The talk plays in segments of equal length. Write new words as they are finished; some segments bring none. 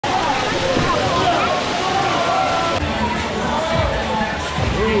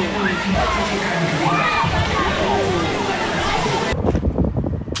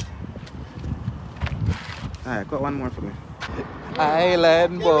Alright, got one more for me.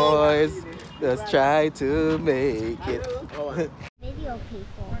 Island boys, just try to make it. Video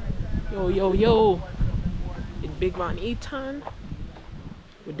people. Yo, yo, yo. It's Big Man Eaton.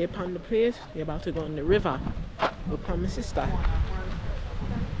 We're dip on the place. We're about to go in the river. With my sister.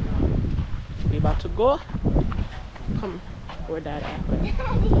 We about to go. Come. Where dad at?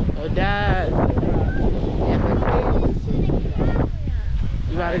 Oh, dad.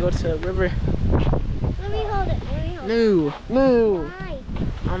 You gotta go to the river. Let me hold it. No. No. Why?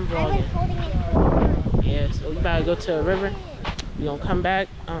 I'm I vlogging. was holding it. Yeah, so we gotta go to the river. We gonna come back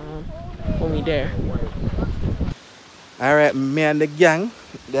when we there. Alright, me and the gang,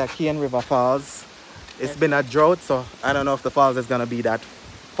 they're here in River Falls. It's been a drought, so I don't know if the falls is gonna be that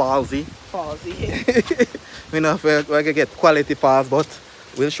fallsy. We know if we're gonna get quality falls, but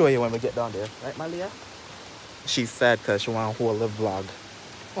we'll show you when we get down there. Right, Malia? She's sad because she wanna hold the vlog.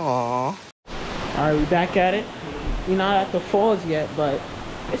 Aww. Alright, we back at it. We're not at the falls yet, but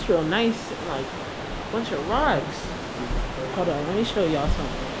it's real nice. Like a bunch of rocks. Hold on, let me show y'all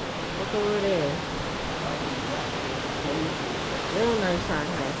something. Look over there. Real nice on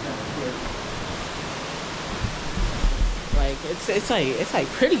here. Like it's like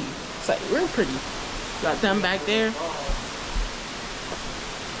pretty. It's like real pretty. Got them back there.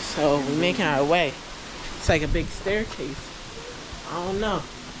 So we're making our way. It's like a big staircase. I don't know.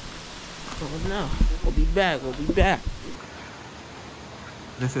 We'll be back.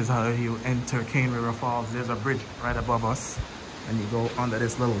 This is how you enter Cane River Falls. There's a bridge right above us, and you go under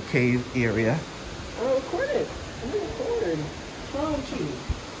this little cave area. I recorded. What's wrong with you?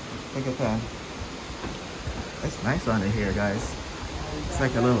 Take your time. It's nice under here, guys. It's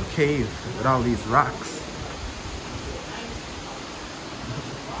like a little cave with all these rocks.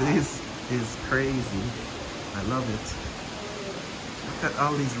 This is crazy. I love it. Look at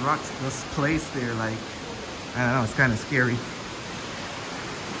all these rocks just placed there, like, I don't know, it's kind of scary.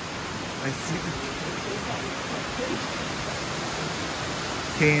 I see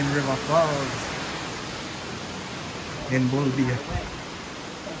Cane River Falls in Bolivia.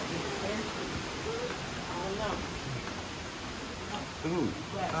 Ooh,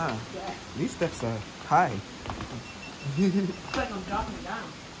 these steps are high. It's like I'm dropping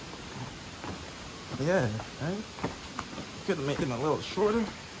down. Yeah, right? Could make it a little shorter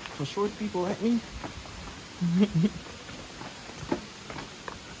for short people like me.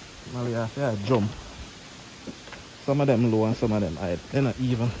 Malia, yeah, jump. Some of them low and some of them high. They're not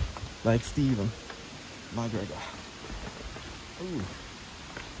even like Steven McGregor. Ooh.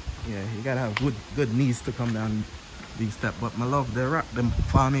 Yeah, you gotta have good knees to come down these steps. But I love the rock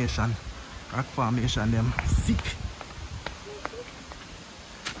formation. Rock formation them sick.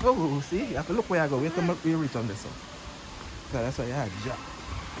 Oh, see, you have to look where I go. Wait till we reach on this one. So that's why you had jump.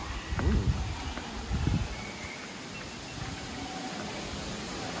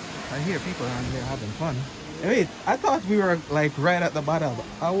 I hear people around here having fun. Wait, I thought we were like right at the bottom.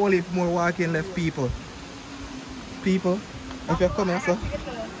 I only if more walking left people. People, if you come here, so.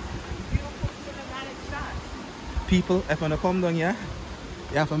 People, if you come down here,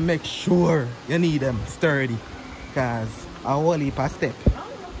 you have to make sure you need them sturdy. Because I only per step.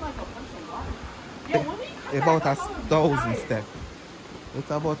 About 1,000 steps. It's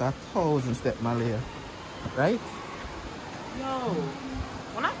about 1,000 steps, Malia. Right? Yo,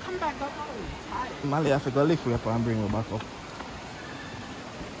 when I come back up, I'm tired. Malia, I have to go lift you up and bring you back up.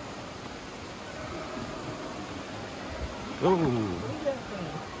 Oh.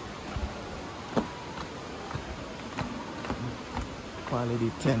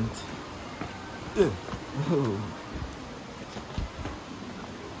 Quality tent. Oh.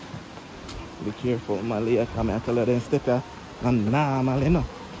 Be careful, Malia. Come here, tell her then step here. And nah, Malia, no.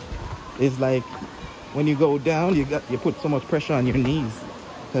 It's like when you go down, you put so much pressure on your knees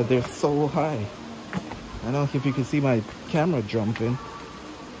because they're so high. I don't know if you can see my camera jumping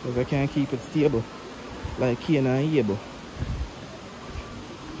because I can't keep it stable like he and I able.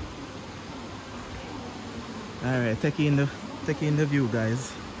 Alright, take in the view,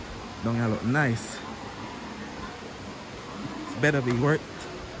 guys. Don't you look nice? It's better be worth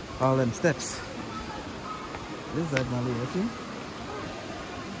all them steps. This is like Malia, see?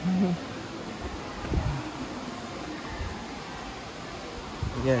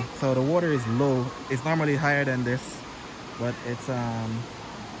 Yeah, so the water is low. It's normally higher than this, but it's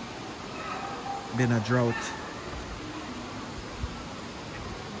been a drought.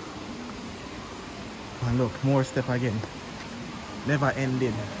 And look, more step again. Never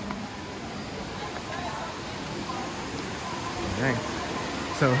ending. Alright.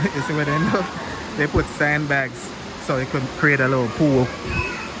 So you see what they do? They put sandbags so it could create a little pool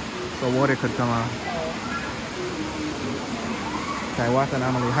so water could come out. Okay, water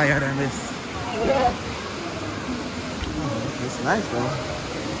normally higher than this. Oh, it's nice though.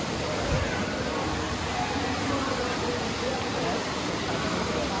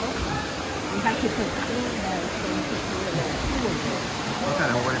 Look at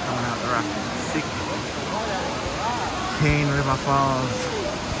the water coming out the rock. Sick. Cane River Falls.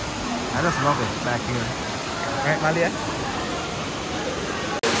 I just love it back here. Right, Malia?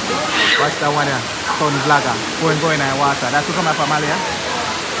 Watch that one here. Phone vlogger. Going in the water. That's what come up for Malia.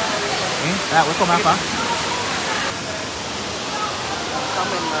 Eh? That will come up for?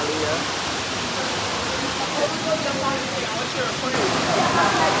 Come in, Malia.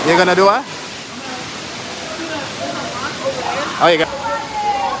 You're gonna do what? Oh, you got.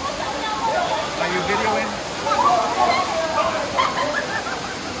 Are you videoing?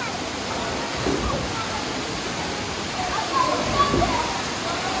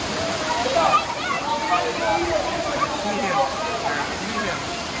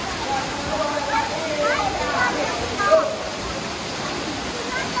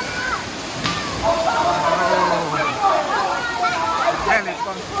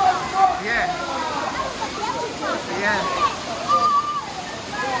 Yeah. Yeah.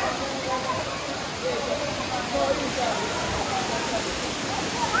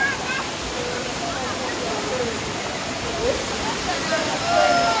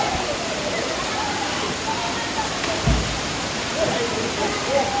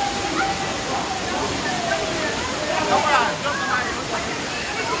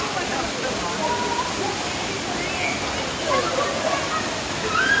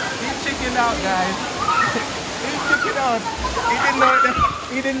 Out, guys. He's chickened out.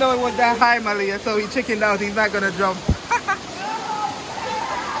 He didn't know it was that high, Malia, so he chickened out. He's not gonna jump.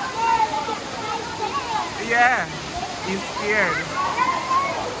 Yeah, he's scared.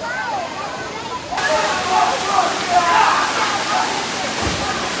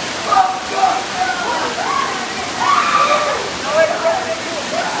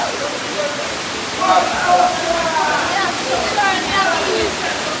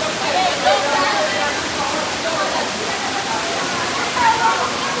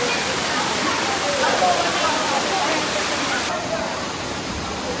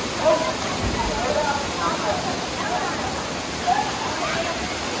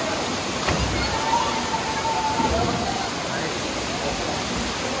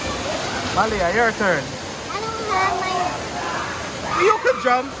 Malia, your turn. I don't have my... You could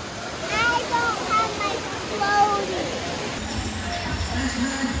jump. I don't have my floaty.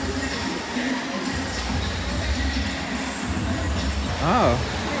 Oh,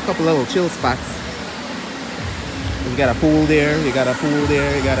 a couple little chill spots. You got a pool there, you got a pool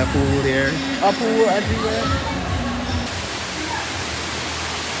there, you got a pool there. A pool everywhere.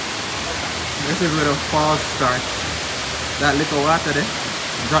 This is where the falls start. That little water there.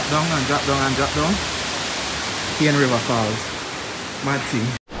 Drop down and drop down and drop down. Cane River Falls. Mad thing.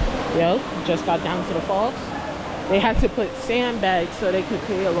 Yo, just got down to the falls. They had to put sandbags so they could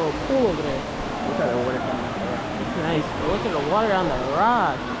create a little pool over there. Look at the water coming out. It's nice. Look at the water on the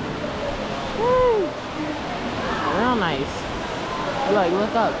rock. Woo! Real nice. Like,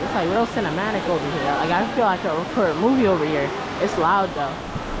 look up. It's like real cinematic over here. Like, I feel like I record a movie over here. It's loud though.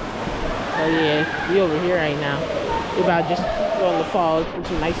 So yeah, we over here right now. We're about just go in the falls, do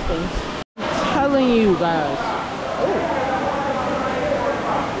some nice things. I'm telling you guys.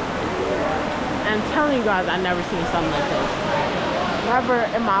 I'm telling you guys, I've never seen something like this. Never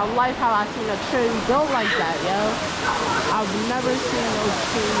in my life have I seen a tree built like that, yo. I've never seen no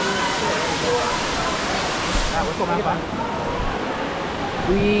tree.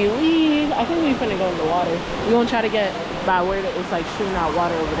 I think we finna go in the water. We're gonna try to get by where it's like shooting out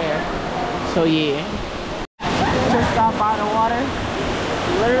water over there. So yeah. Just got by the water.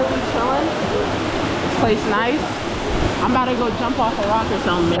 Literally chilling. This place nice. I'm about to go jump off a rock or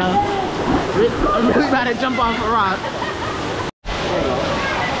something, yo. I'm really about to jump off a rock.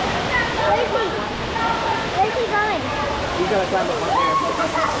 Where's he going? He's gonna climb up one there.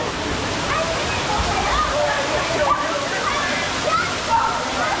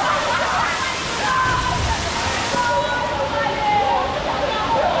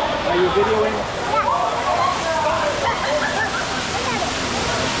 Are you videoing?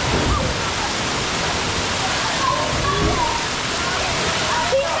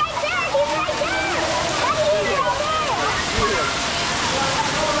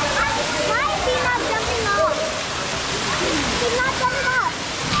 Why is he not jumping off? He's not jumping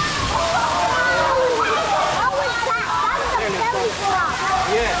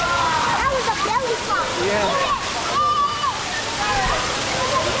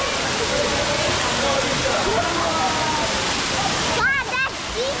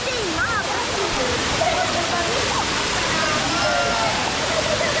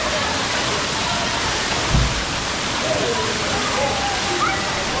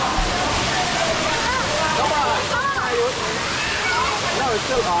it's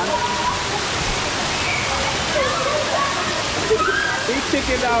still on. He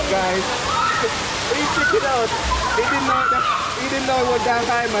chickened out, guys. He chickened out. He didn't know it was that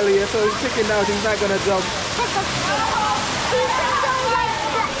high, Malia, so he chickened out. He's not gonna jump.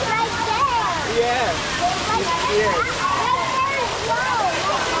 Yeah. Yeah.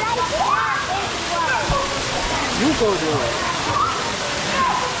 You go do it.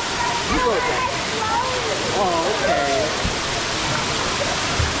 You go do it. Oh, okay.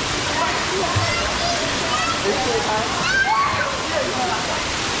 It's too high.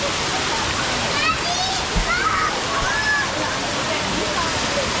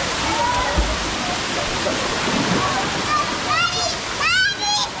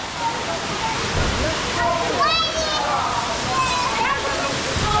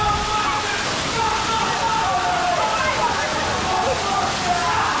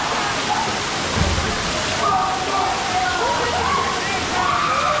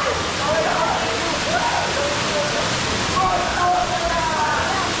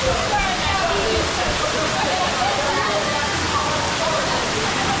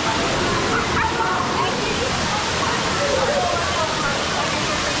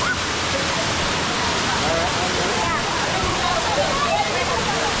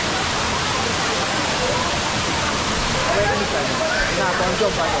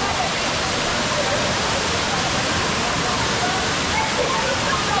 Jump back in.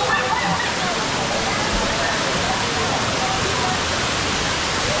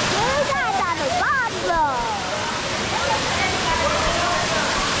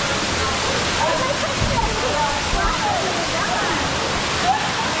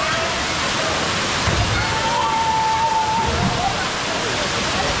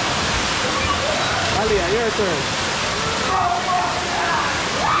 Alia, your turn.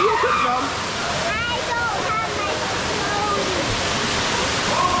 You can jump. I don't have my floaty.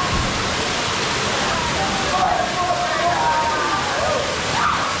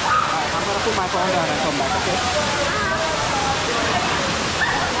 I'm gonna put my phone down and come back, okay?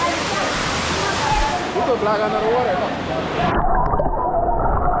 You could flag under the water, no?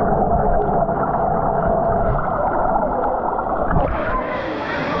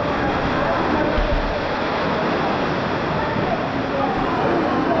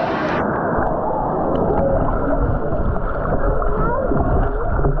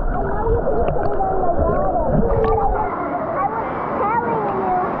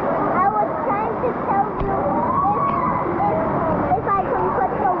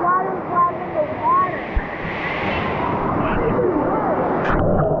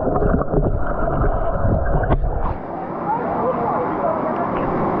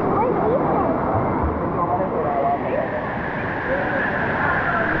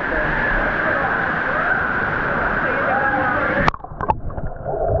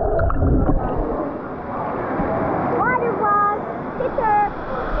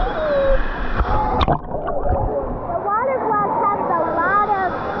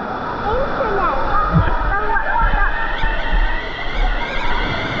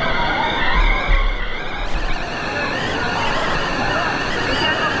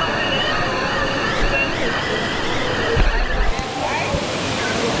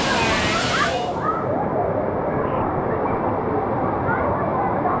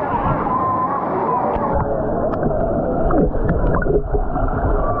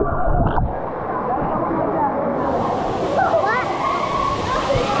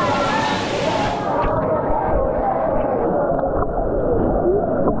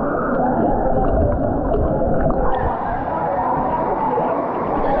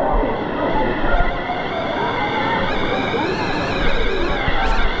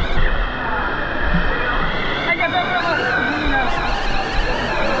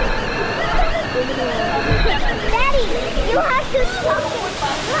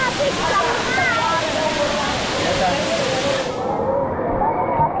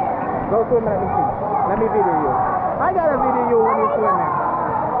 Go swim, let me see. Let me video you. I gotta video you when you're swimming.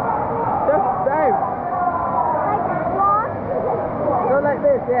 Just dive. Go like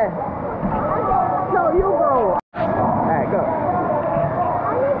this, yeah. No, you go. Alright, go.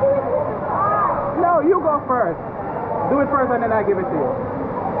 No, you go first. Do it first and then I give it to you.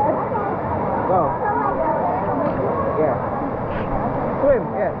 Go. Yeah. Swim,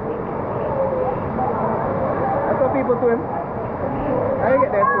 yeah. That's how people swim. How you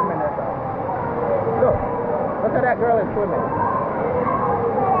get there swimming that time? Look. Look how that girl is swimming.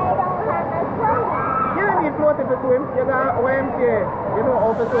 You don't need floating to swim. You got YMCA. You know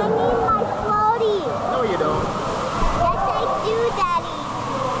how to swim. I need my floaty. No, you don't. Yes, I do, Daddy.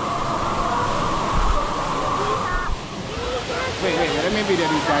 Wait, let me can't video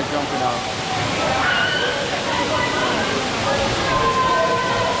these guys jumping out.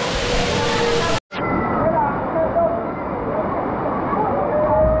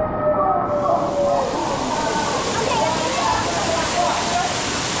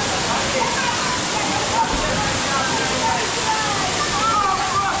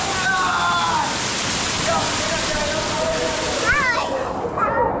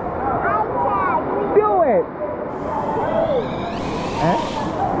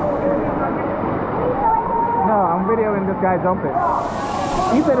 Videoing this guy jumping.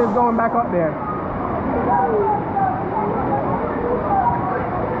 He said he's going back up there.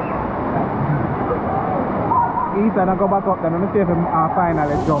 He said I'll go back up there. Let me see if he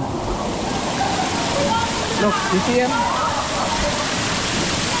finally jump. Look, you see him?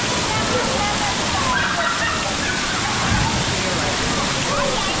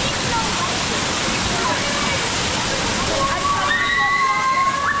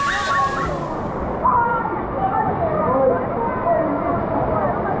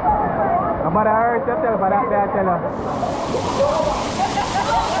 But I heard you tell for that day, I tell her.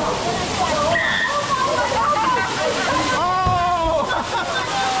 Oh!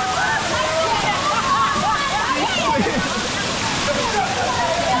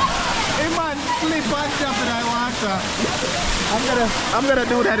 Hey man, slip and jump in that water. I'm gonna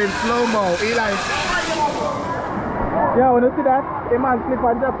do that in slow-mo. He like, yeah, when you see that, hey man, slip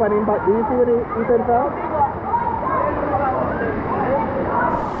and jump on him, but do you see what he said first?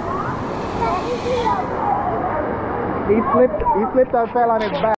 He slipped and fell on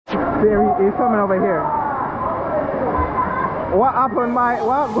his back. There he's coming over here. What happened, what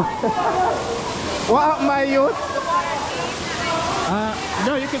happened, my youth?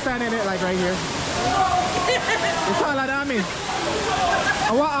 No, you can stand in it like right here. It's all that me.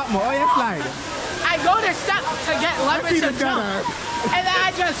 What happened? Oh, you slide. I go to step to get leverage to jump, and then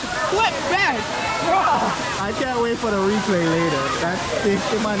I just flip back. Bro. I can't wait for the replay later. That's sick,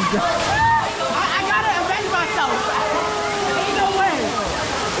 man. I gotta avenge myself. Ain't no way.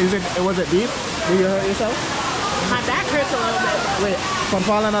 Was it deep? Did you hurt yourself? My back hurts a little bit. Wait, from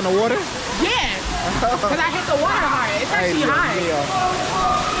falling on the water? Yeah, because I hit the water hard. It's actually high.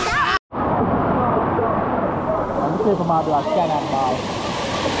 I'm just taking my blood, scan that ball.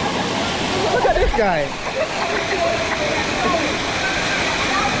 Look at this guy.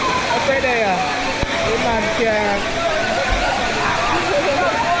 What's right there? Hey man, yeah.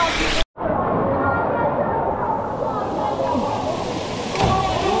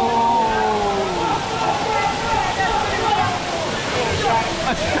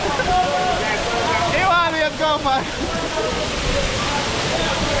 You want me to go, man?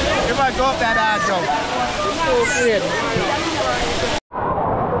 If I go up that hard jump. It's so weird.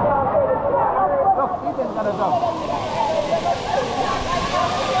 Look, Ethan's gonna jump.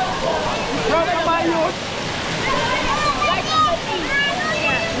 Jump, come on, youth.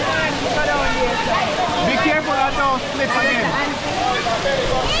 Be careful, I don't slip again.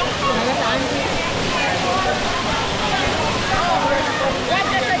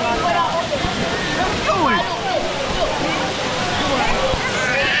 Do it.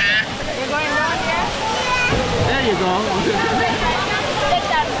 There you go.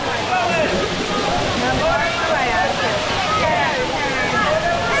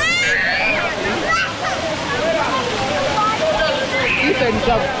 Ethan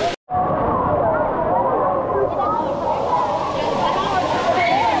jump.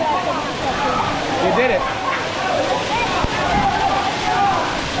 You did it.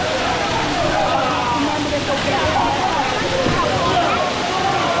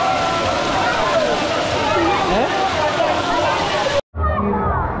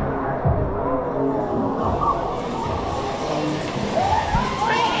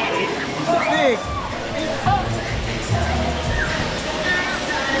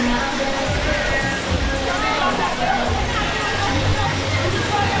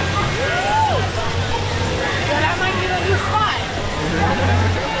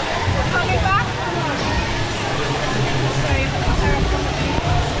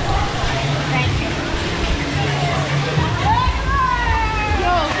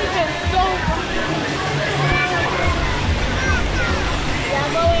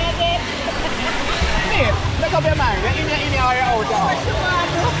 Look up your mind, you're in or you're out. What you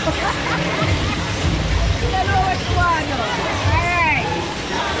want to do? You don't know what you want to do. Alright.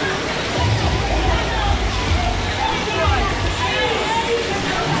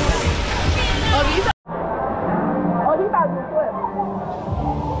 Oh, these are the flip.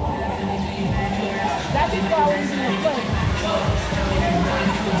 That is why we do the flip.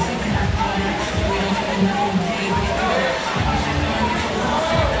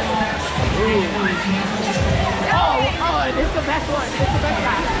 best one. It's the best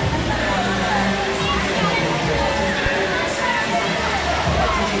guy.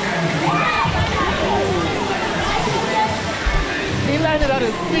 He landed on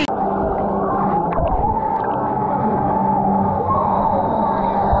his feet.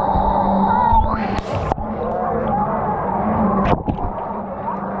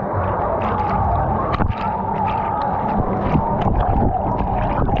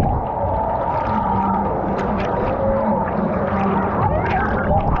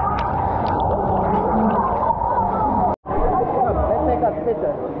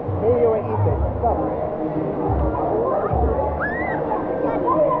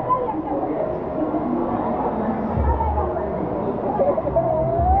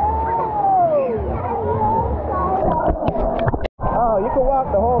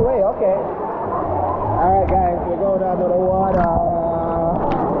 The whole way, okay. Alright guys, we're going down to the water.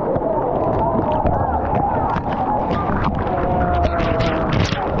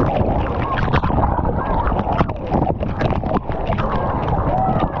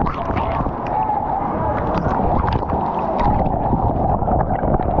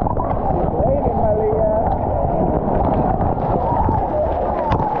 It's raining, Malia.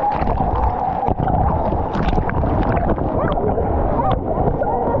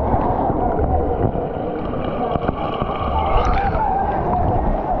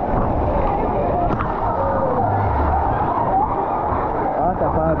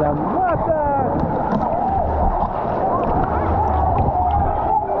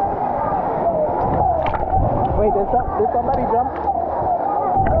 Wait, did somebody jump?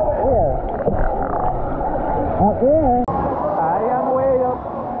 Where? Up there. I am way up.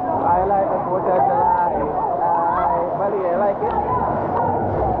 I like the 4th of July. Buddy, you like it?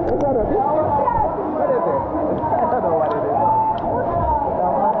 Is that a biscuit? What is it? I don't know what it is.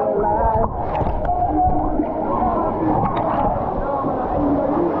 Don't want to lie.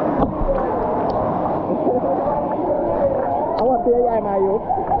 I want to see you, my youth.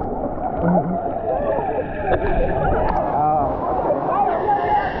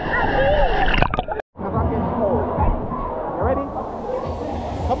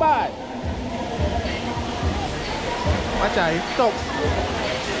 Come on. Watch out, it's stop.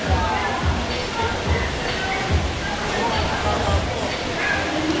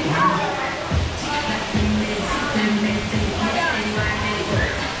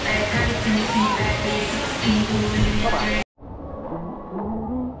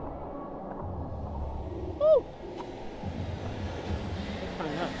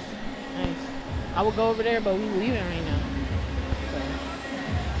 Nice. I would go over there, but we leaving right now.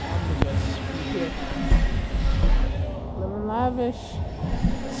 Here. Living lavish.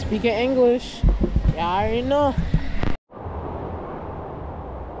 Speaking English. Y'all already know.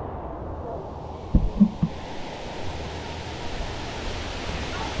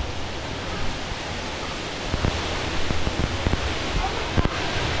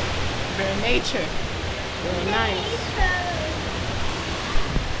 Very nature. Very nice.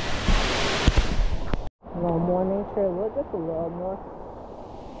 A little more nature. Look, just a little more.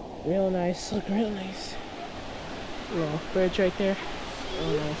 Real nice, look real nice. Little bridge right there.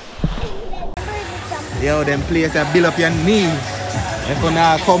 Real nice. Yo, them place that build up your knees. If you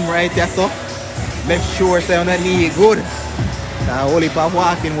now come right here, so make sure say on the knee good. Whole heap of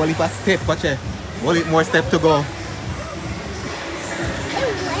walking, whole heap of step, watch it. Whole heap more step to go.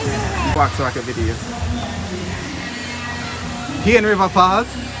 Walk so I can video. Here in River Falls,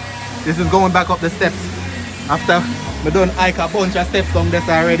 this is going back up the steps. After I done hike a bunch of steps down this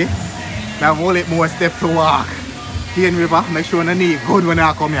already, I have a whole lot more steps to walk. Here in River, make sure the knee good when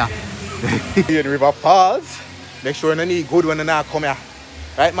I come here. Here in River Falls, make sure the knee good when I come here.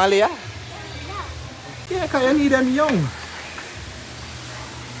 Right, Malia? Yeah, because you need them young.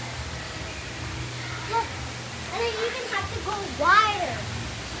 Look, and then you even have to go wider.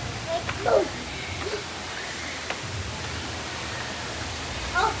 Like, look.